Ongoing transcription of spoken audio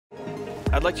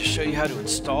I'd like to show you how to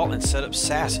install and set up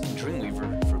Sass in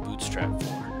Dreamweaver for Bootstrap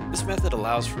 4. This method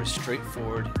allows for a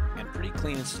straightforward and pretty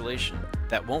clean installation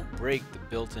that won't break the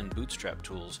built-in Bootstrap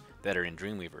tools that are in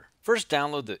Dreamweaver. First,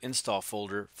 download the install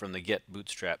folder from the Get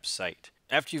Bootstrap site.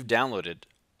 After you've downloaded,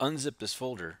 unzip this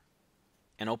folder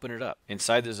and open it up.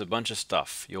 Inside there's a bunch of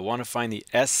stuff. You'll want to find the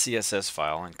scss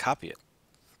file and copy it.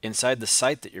 Inside the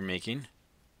site that you're making,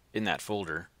 in that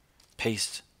folder,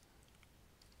 paste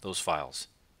those files.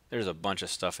 There's a bunch of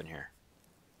stuff in here.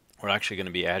 We're actually going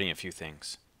to be adding a few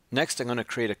things. Next, I'm going to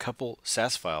create a couple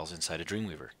Sass files inside of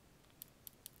Dreamweaver.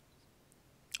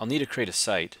 I'll need to create a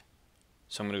site,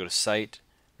 so I'm going to go to Site,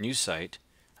 New Site.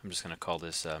 I'm just going to call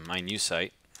this My New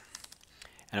Site,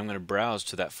 and I'm going to browse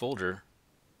to that folder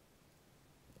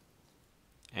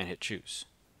and hit Choose.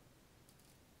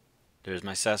 There's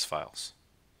my Sass files.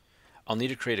 I'll need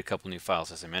to create a couple new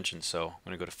files, as I mentioned, so I'm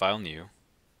going to go to File, New,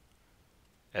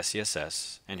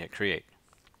 SCSS, and hit Create.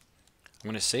 I'm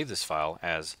going to save this file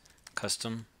as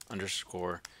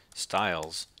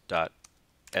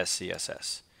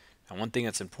custom_styles.scss. Now, one thing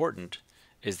that's important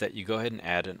is that you go ahead and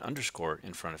add an underscore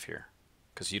in front of here,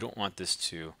 because you don't want this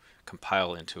to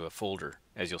compile into a folder,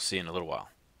 as you'll see in a little while.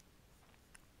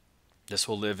 This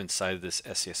will live inside of this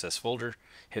SCSS folder.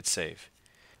 Hit Save.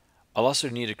 I'll also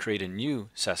need to create a new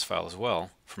Sass file as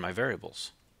well for my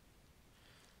variables.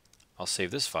 I'll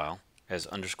save this file as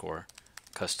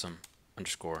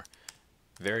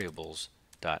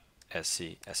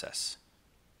 _custom_variables.scss.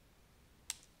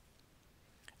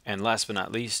 And last but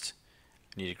not least,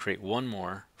 I need to create one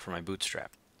more for my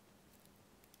Bootstrap.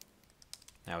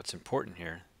 Now it's important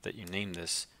here that you name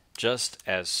this just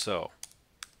as so.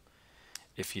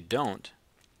 If you don't,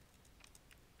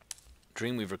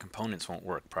 Dreamweaver components won't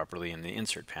work properly in the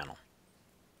Insert panel.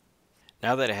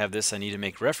 Now that I have this, I need to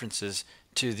make references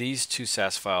to these two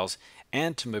Sass files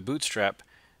and to my Bootstrap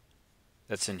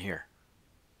that's in here.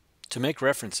 To make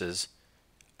references,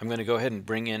 I'm going to go ahead and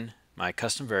bring in my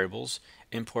custom variables,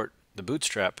 import the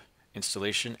Bootstrap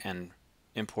installation, and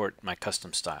import my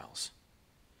custom styles.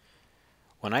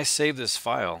 When I save this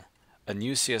file, a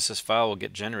new CSS file will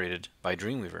get generated by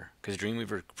Dreamweaver, because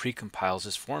Dreamweaver pre-compiles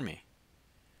this for me.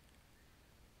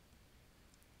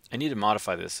 I need to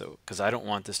modify this though, because I don't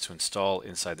want this to install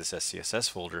inside this SCSS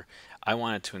folder. I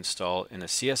want it to install in a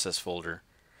CSS folder.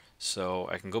 So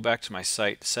I can go back to my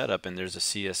site setup, and there's a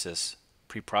CSS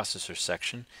preprocessor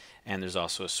section, and there's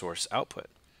also a source output.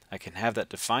 I can have that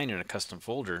defined in a custom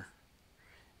folder,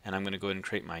 and I'm going to go ahead and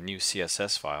create my new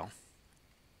CSS file.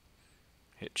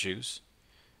 Hit Choose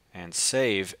and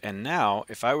Save. And now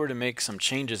if I were to make some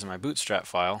changes in my Bootstrap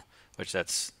file, which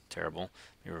that's terrible,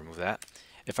 let me remove that.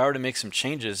 If I were to make some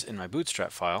changes in my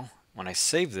Bootstrap file, when I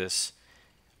save this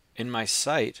in my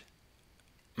site,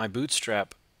 my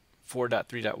Bootstrap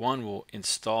 4.3.1 will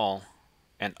install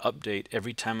and update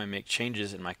every time I make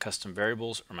changes in my custom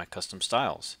variables or my custom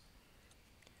styles.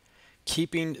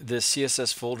 Keeping this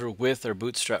CSS folder with our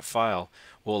Bootstrap file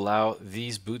will allow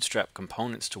these Bootstrap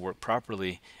components to work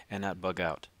properly and not bug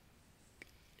out.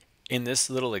 In this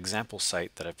little example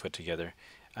site that I've put together,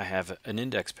 I have an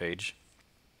index page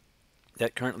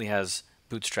that currently has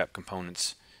Bootstrap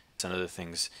components and other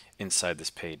things inside this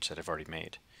page that I've already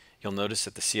made. You'll notice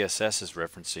that the CSS is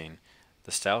referencing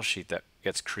the style sheet that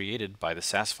gets created by the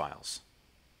Sass files.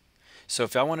 So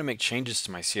if I want to make changes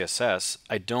to my CSS,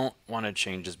 I don't want to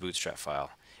change this Bootstrap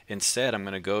file. Instead, I'm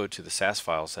going to go to the Sass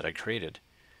files that I created.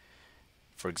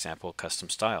 For example, custom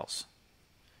styles.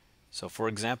 So for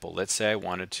example, let's say I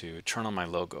wanted to turn on my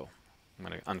logo. I'm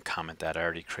going to uncomment that. I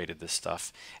already created this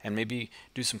stuff. And maybe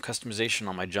do some customization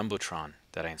on my Jumbotron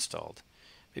that I installed.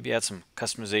 Maybe add some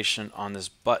customization on this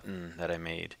button that I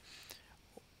made,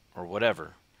 or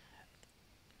whatever.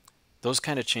 Those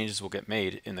kind of changes will get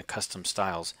made in the custom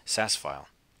styles Sass file.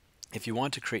 If you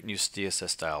want to create new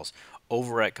CSS styles,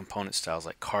 overwrite component styles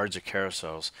like cards or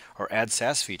carousels, or add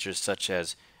Sass features such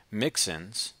as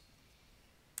mix-ins,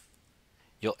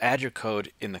 you'll add your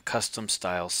code in the custom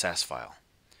styles Sass file.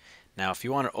 Now, if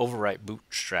you want to overwrite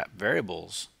Bootstrap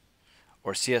variables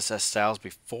or CSS styles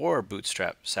before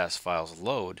Bootstrap Sass files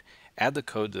load, add the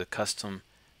code to the custom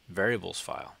variables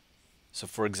file. So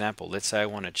for example, let's say I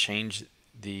want to change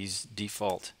these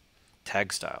default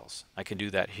tag styles. I can do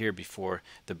that here before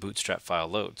the Bootstrap file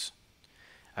loads.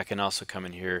 I can also come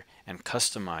in here and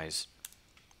customize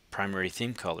primary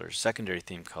theme colors, secondary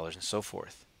theme colors, and so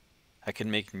forth. I can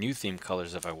make new theme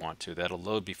colors if I want to. That'll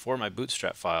load before my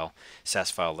Bootstrap file, Sass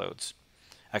file loads.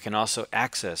 I can also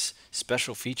access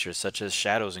special features such as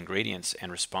shadows and gradients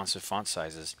and responsive font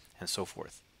sizes and so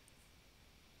forth.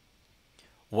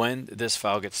 When this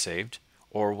file gets saved,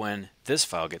 or when this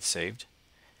file gets saved,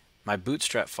 my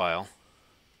Bootstrap file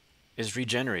is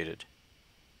regenerated.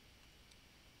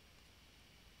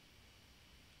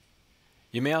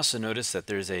 You may also notice that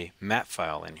there's a map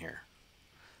file in here.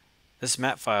 This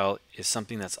map file is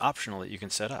something that's optional that you can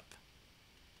set up.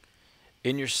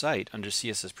 In your site under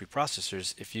CSS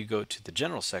preprocessors, if you go to the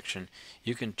general section,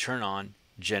 you can turn on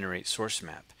generate source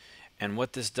map. And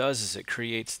what this does is it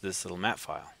creates this little map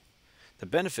file. The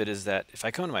benefit is that if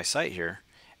I come to my site here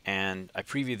and I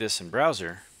preview this in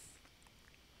browser,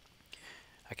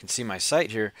 I can see my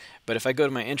site here, but if I go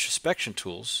to my introspection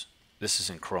tools, this is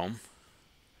in Chrome.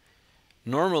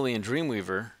 Normally in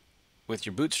Dreamweaver, with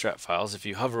your Bootstrap files, if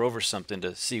you hover over something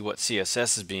to see what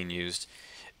CSS is being used,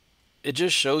 it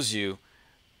just shows you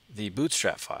the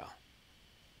Bootstrap file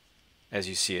as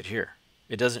you see it here.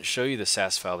 It doesn't show you the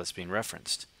Sass file that's being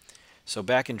referenced. So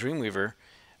back in Dreamweaver,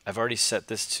 I've already set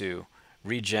this to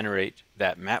regenerate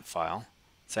that map file.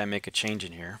 So I make a change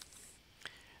in here.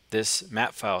 This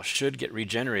map file should get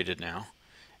regenerated now,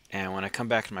 and when I come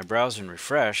back to my browser and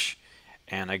refresh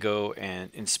and I go and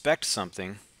inspect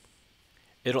something,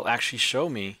 it'll actually show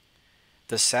me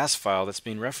the Sass file that's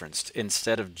being referenced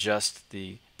instead of just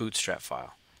the Bootstrap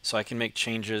file. So I can make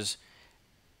changes.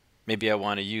 Maybe I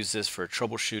want to use this for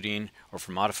troubleshooting or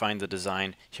for modifying the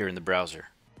design here in the browser.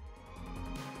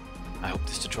 I hope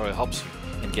this tutorial helps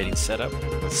you in getting set up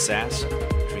with Sass,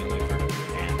 Dreamweaver,